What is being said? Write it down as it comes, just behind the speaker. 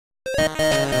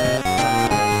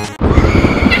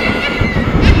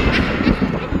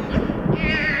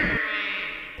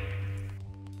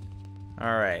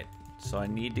Alright, so I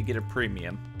need to get a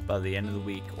premium by the end of the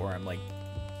week or I'm like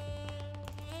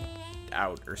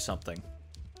out or something.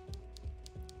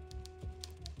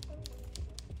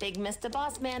 Big Mr.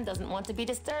 Boss Man doesn't want to be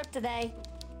disturbed today.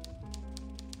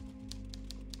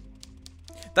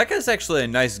 That guy's actually a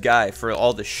nice guy. For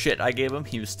all the shit I gave him,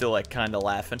 he was still like kind of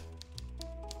laughing.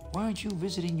 Why aren't you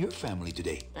visiting your family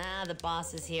today? The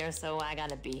boss is here, so I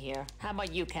gotta be here. How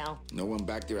about you, Cal? No one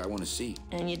back there I want to see.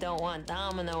 And you don't want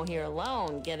Domino here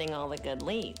alone, getting all the good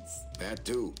leads. That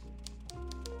too.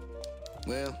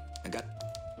 Well, I got...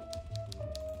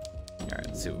 Alright,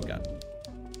 let's see what we got.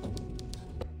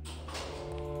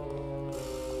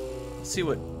 Let's see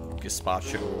what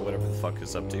Gazpacho or whatever the fuck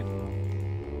is up to.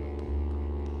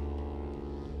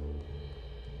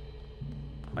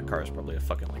 My car is probably a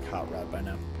fucking like hot rod by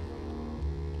now.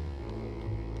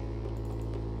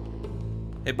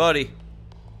 Hey, buddy.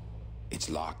 It's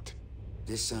locked.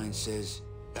 This sign says,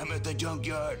 I'm at the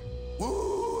junkyard. Woo!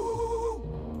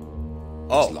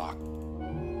 Oh. It's locked.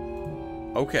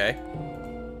 Okay.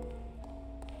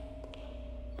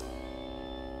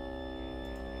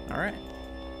 Alright.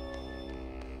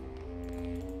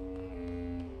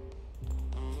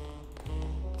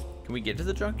 Can we get to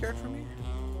the junkyard from here?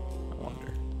 I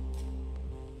wonder.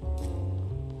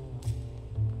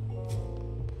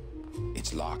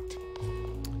 It's locked.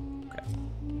 Okay.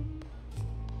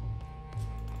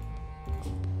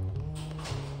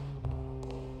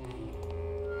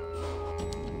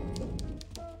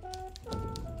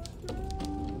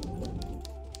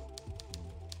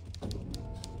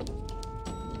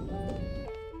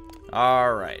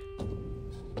 All right.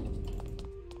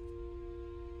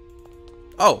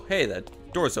 Oh, hey, that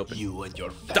door's open. You and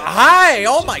your Hi!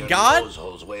 Oh my God! Nose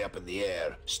holes way up in the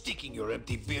air, sticking your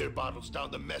empty beer bottles down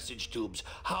the message tubes.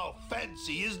 How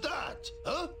fancy is that?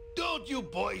 Huh? Don't you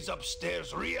boys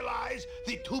upstairs realize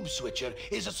the tube switcher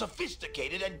is a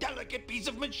sophisticated and delicate piece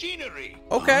of machinery?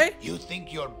 Okay. You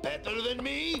think you're better than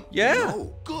me? Yeah.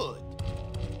 No. Good.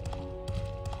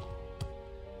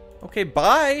 Okay,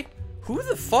 bye. Who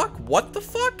the fuck? What the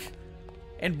fuck?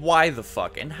 And why the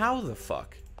fuck? And how the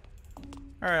fuck?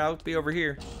 Alright, I'll be over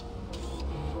here.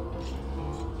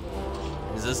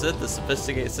 Is this it? The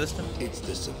sophisticated system? It's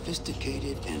the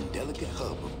sophisticated and delicate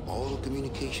hub of all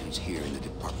communications here in the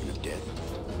Department of Death.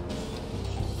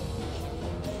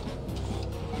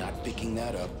 Not picking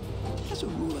that up. As a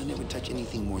rule, I never touch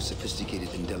anything more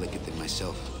sophisticated and delicate than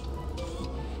myself.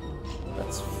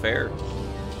 That's fair.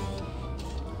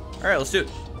 Alright, let's do it.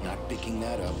 Not picking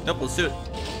that up. Nope, let's do it.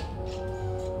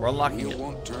 We're unlocking Wheel it.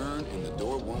 won't turn and the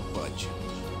door won't budge.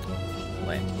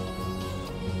 Lame.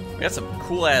 We got some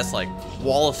cool ass, like,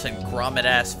 Wallace and Gromit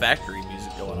ass factory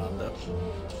music going on, though.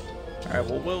 Alright,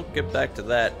 well, we'll get back to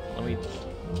that. Let me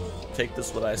take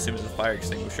this, what I assume is a fire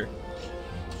extinguisher.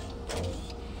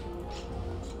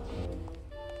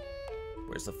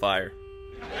 Where's the fire?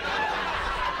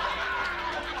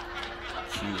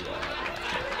 Cue,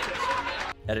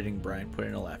 editing Brian, put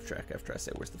in a laugh track after I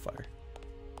say, where's the fire?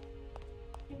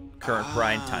 Current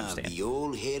Brian timestamp. The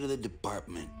old head of the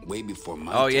department, way before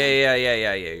my Oh time. yeah.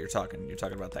 You're talking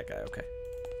about that guy. Okay.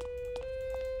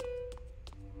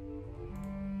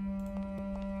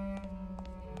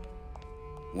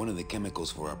 One of the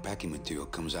chemicals for our packing material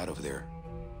comes out of there.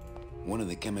 One of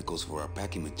the chemicals for our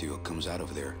packing material comes out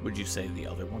of there. Would you say the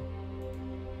other one?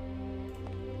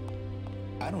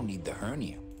 I don't need the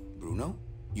hernia. Bruno,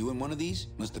 you in one of these?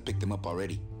 Must have picked them up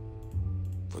already.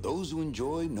 For those who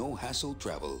enjoy no-hassle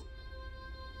travel.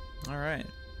 All right.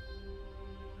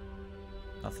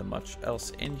 Nothing much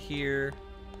else in here.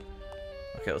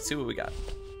 Okay, let's see what we got.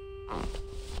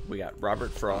 We got Robert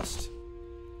Frost.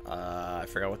 I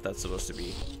forgot what that's supposed to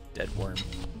be. Dead worm.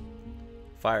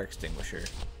 Fire extinguisher.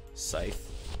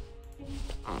 Scythe.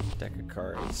 Deck of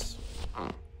cards.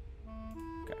 Okay.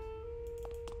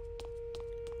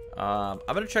 I'm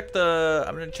gonna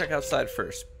check outside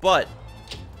first, but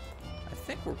I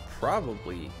think we're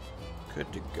probably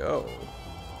good to go.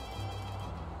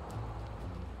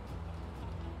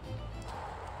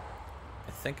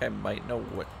 I think I might know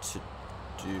what to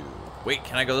do. Wait,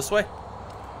 can I go this way?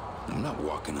 I'm not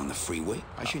walking on the freeway.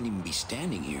 I shouldn't even be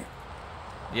standing here.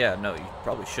 Yeah, no, you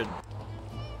probably shouldn't.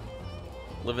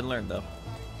 Live and learn, though.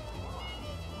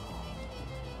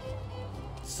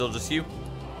 Still just you?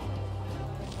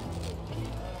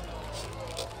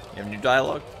 You have new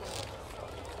dialogue?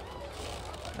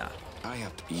 Nah. I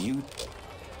have to be you.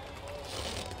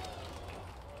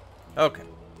 Okay.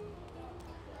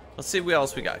 Let's see what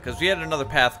else we got, because we had another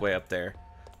pathway up there.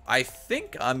 I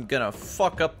think I'm gonna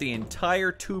fuck up the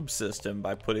entire tube system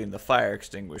by putting the fire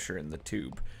extinguisher in the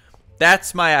tube.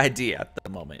 That's my idea at the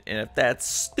moment. And if that's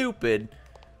stupid,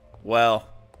 well,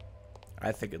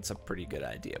 I think it's a pretty good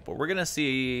idea. But we're gonna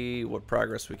see what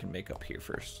progress we can make up here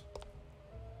first.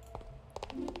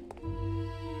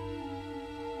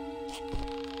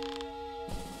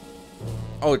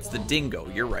 Oh, it's the dingo.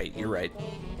 You're right. You're right.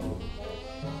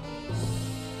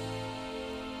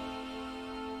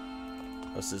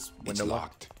 This is window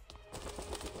locked.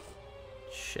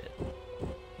 Shit.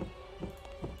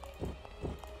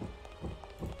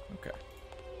 Okay.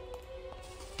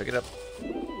 Pick it up.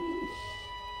 I'm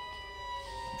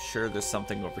sure there's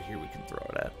something over here we can throw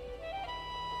it at.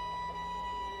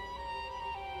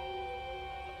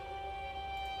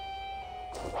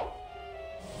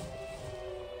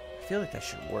 I feel like that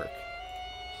should work.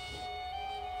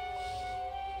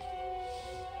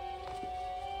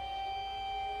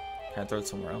 Can I throw it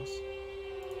somewhere else?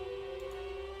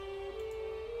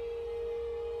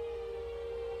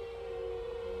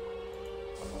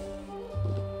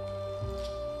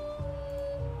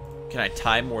 Can I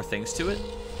tie more things to it?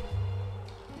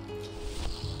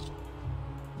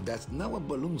 That's not what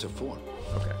balloons are for.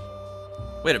 Okay.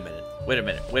 Wait a minute. Wait a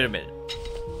minute. Wait a minute.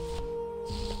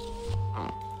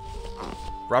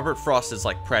 Robert Frost is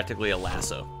like practically a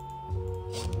lasso.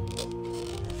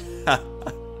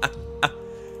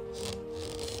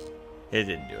 It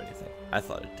didn't do anything. I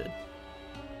thought it did.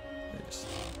 I just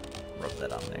wrote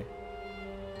that on there.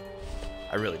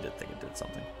 I really did think it did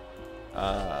something.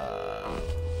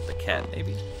 The cat,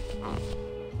 maybe? Come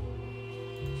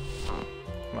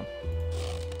on.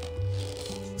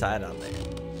 It's tied on there.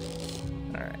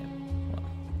 Alright. Well,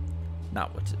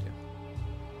 not what to do.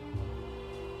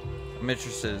 I'm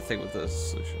interested to think with the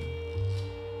solution.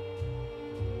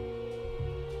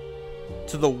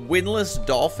 To the winless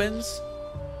dolphins?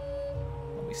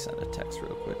 Let me send a text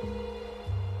real quick.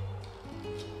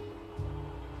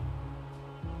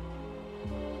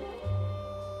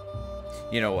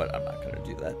 You know what? I'm not going to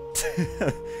do that.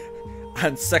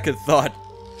 On second thought,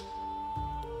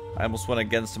 I almost went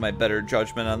against my better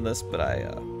judgment on this, but I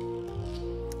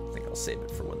think I'll save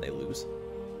it for when they lose.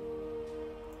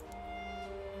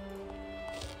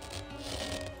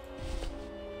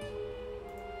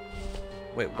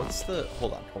 Wait, what's the...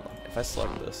 Hold on, hold on. If I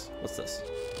select this, what's this?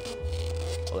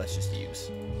 Oh, that's just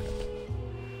use.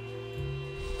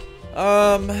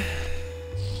 Okay.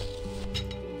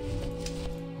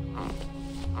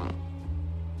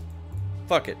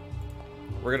 Fuck it.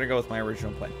 We're gonna go with my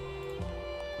original plan.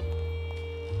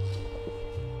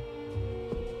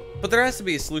 But there has to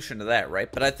be a solution to that,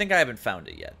 right? But I think I haven't found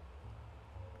it yet.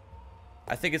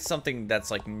 I think it's something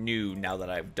that's like new now that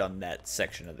I've done that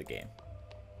section of the game.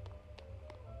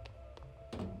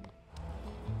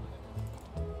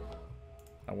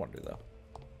 I wonder though.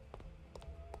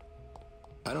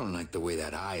 I don't like the way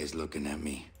that eye is looking at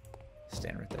me.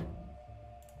 Stand right there.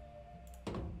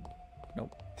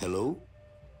 Nope. Hello?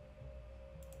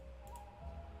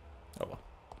 Oh well.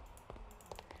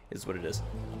 Is what it is.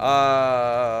 I'm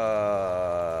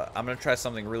gonna try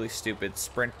something really stupid.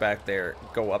 Sprint back there,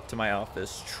 go up to my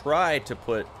office, try to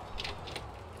put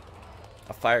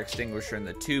a fire extinguisher in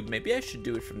the tube. Maybe I should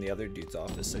do it from the other dude's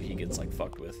office so he gets like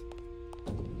fucked with.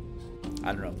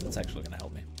 I don't know if that's actually gonna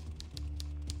help me.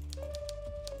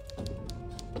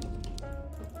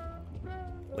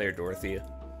 Later, Dorothea.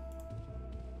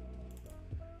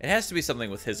 It has to be something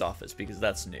with his office because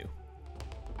that's new.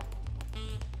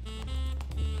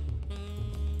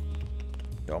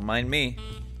 Don't mind me.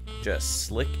 Just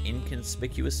slick,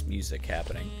 inconspicuous music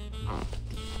happening.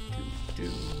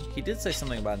 He did say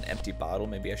something about an empty bottle.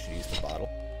 Maybe I should use the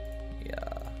bottle.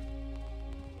 Yeah.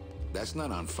 That's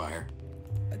not on fire.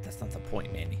 That's not the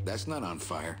point, Manny. That's not on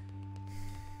fire.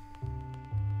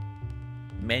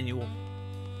 Manual.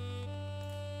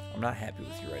 I'm not happy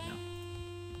with you right now.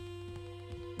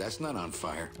 That's not on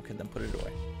fire. Okay, then put it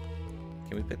away.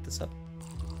 Can we pick this up?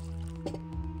 I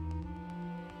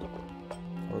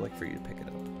would like for you to pick it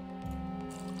up.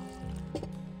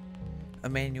 A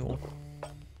manual.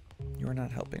 You are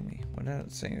not helping me. We're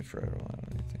not saying it for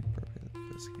anything appropriate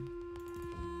for this game.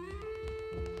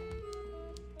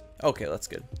 Okay, that's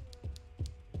good.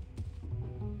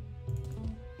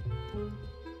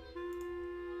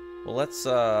 Well, let's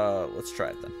try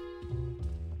it then.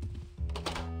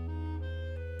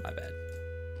 My bad.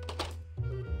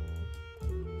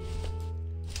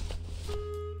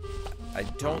 I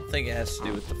don't think it has to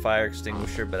do with the fire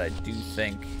extinguisher, but I do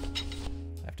think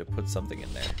I have to put something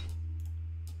in there.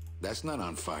 That's not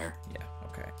on fire. Yeah,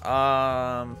 okay.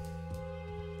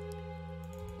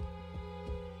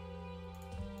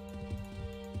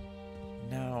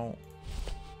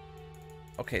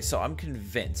 Okay, so I'm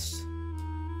convinced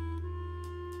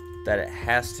that it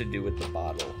has to do with the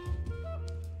bottle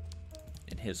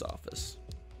in his office.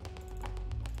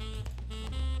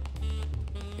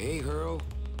 Hey, Hurl.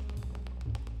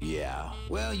 Yeah.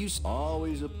 Well, you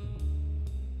always a...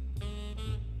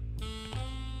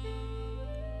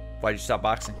 Why'd you stop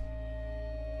boxing?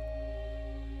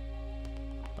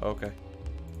 Okay.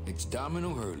 It's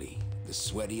Domino Hurley, the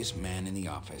sweatiest man in the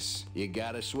office. You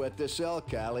gotta sweat the cell,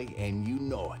 Callie, and you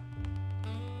know it.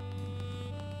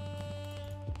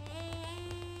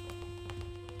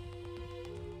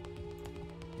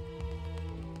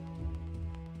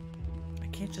 I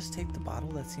can't just take the bottle?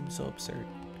 That seems so absurd.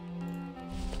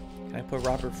 Can I put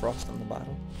Robert Frost on the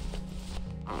bottle?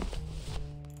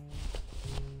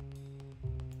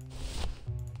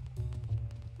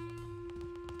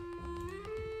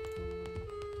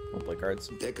 We'll play cards.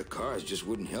 Deck of cards just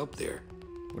wouldn't help there.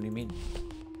 What do you mean?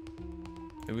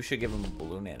 Maybe we should give him a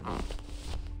balloon animal.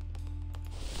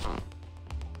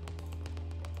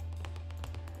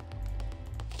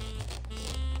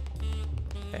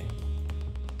 Hey.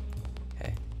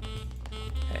 Hey.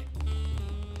 Hey.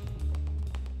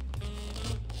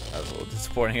 That was a little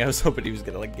disappointing. I was hoping he was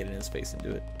gonna like get in his face and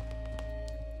do it.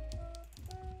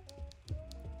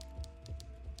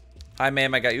 Hi,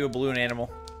 ma'am. I got you a balloon animal.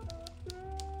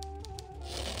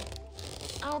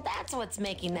 Oh, that's what's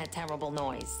making that terrible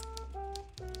noise.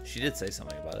 She did say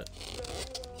something about it.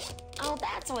 Oh,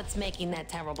 that's what's making that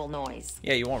terrible noise.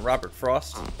 Yeah, you want Robert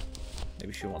Frost?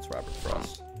 Maybe she wants Robert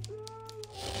Frost.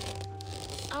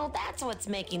 Oh, that's what's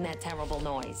making that terrible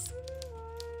noise.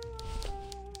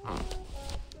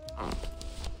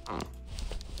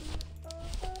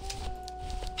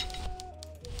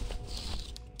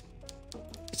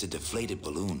 It's a deflated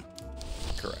balloon.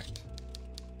 Correct.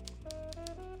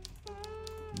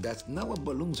 That's not what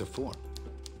balloons are for. What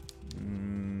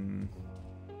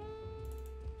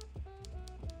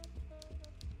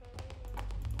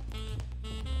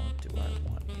do I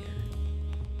want here?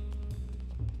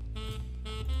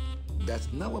 That's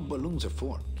not what balloons are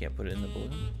for. Can't put it in the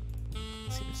balloon?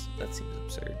 That seems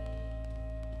absurd.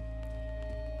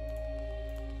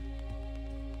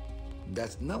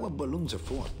 That's not what balloons are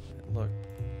for. Look,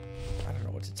 I don't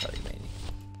know what to tell you, Manny.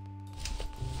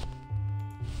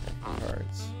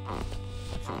 Cards.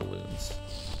 Bunch of balloons.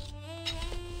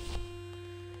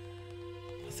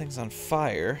 The thing's on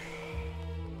fire.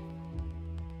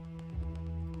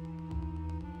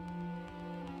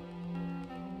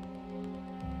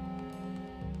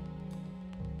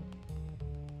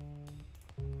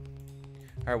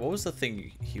 Alright, what was the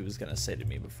thing he was gonna say to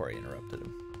me before I interrupted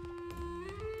him?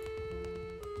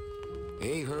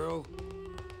 Hey, Hurl.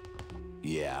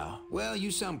 Yeah. Well,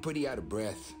 you sound pretty out of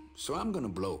breath, so I'm gonna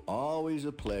blow. Always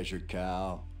a pleasure,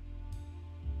 Cal.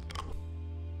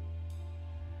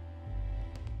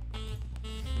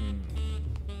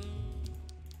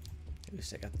 At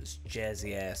least I got this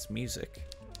jazzy ass music.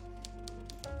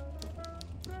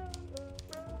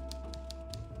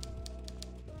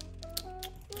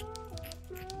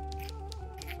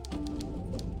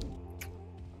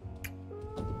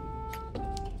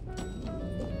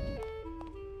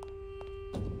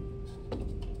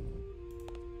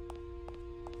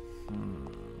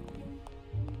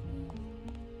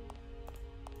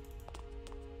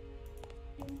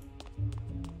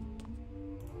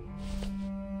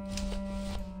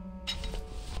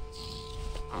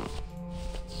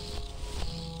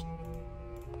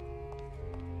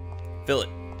 Fill it.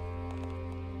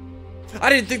 I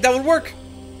didn't think that would work.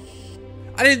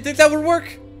 I didn't think that would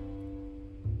work.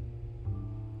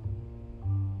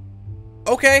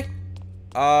 Okay.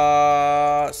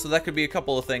 So that could be a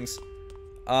couple of things.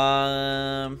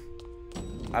 I'm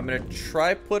gonna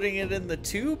try putting it in the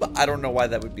tube. I don't know why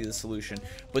that would be the solution.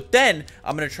 But then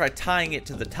I'm gonna try tying it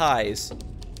to the ties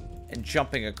and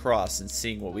jumping across and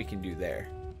seeing what we can do there.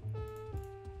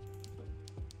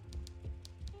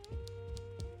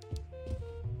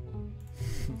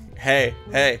 Hey,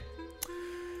 hey.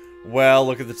 Well,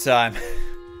 look at the time.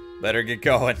 Better get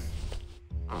going.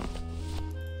 Kind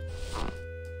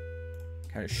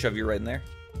of shove you right in there.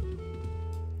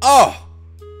 Oh!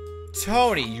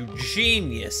 Tony, you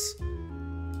genius.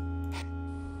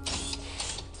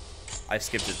 I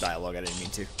skipped his dialogue. I didn't mean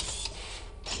to.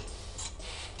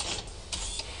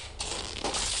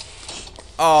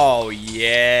 Oh,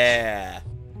 yeah.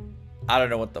 I don't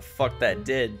know what the fuck that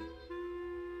did.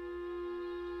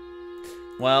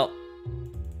 Well,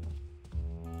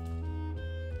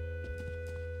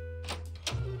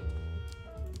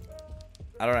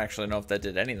 I don't actually know if that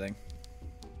did anything.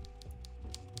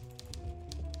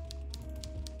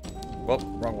 Well,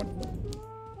 wrong one.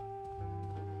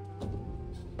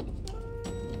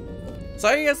 So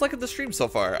how are you guys liking the stream so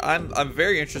far? I'm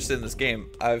very interested in this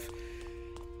game. I've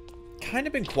kind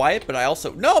of been quiet, but I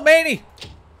also Manny!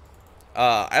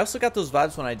 I also got those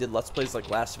vibes when I did Let's Plays like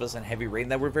Last of Us and Heavy Rain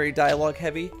that were very dialogue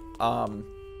heavy. And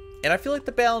I feel like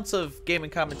the balance of game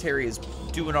and commentary is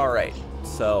doing alright.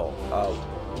 So,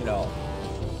 you know,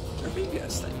 what do you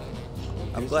guys think?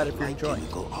 I'm glad if you're enjoying.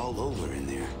 Go all over in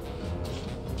there.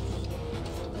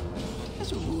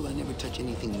 As a rule, I never touch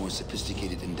anything more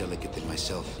sophisticated and delicate than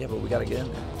myself. Yeah, but we gotta get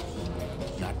in there.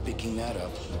 Not picking that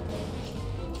up.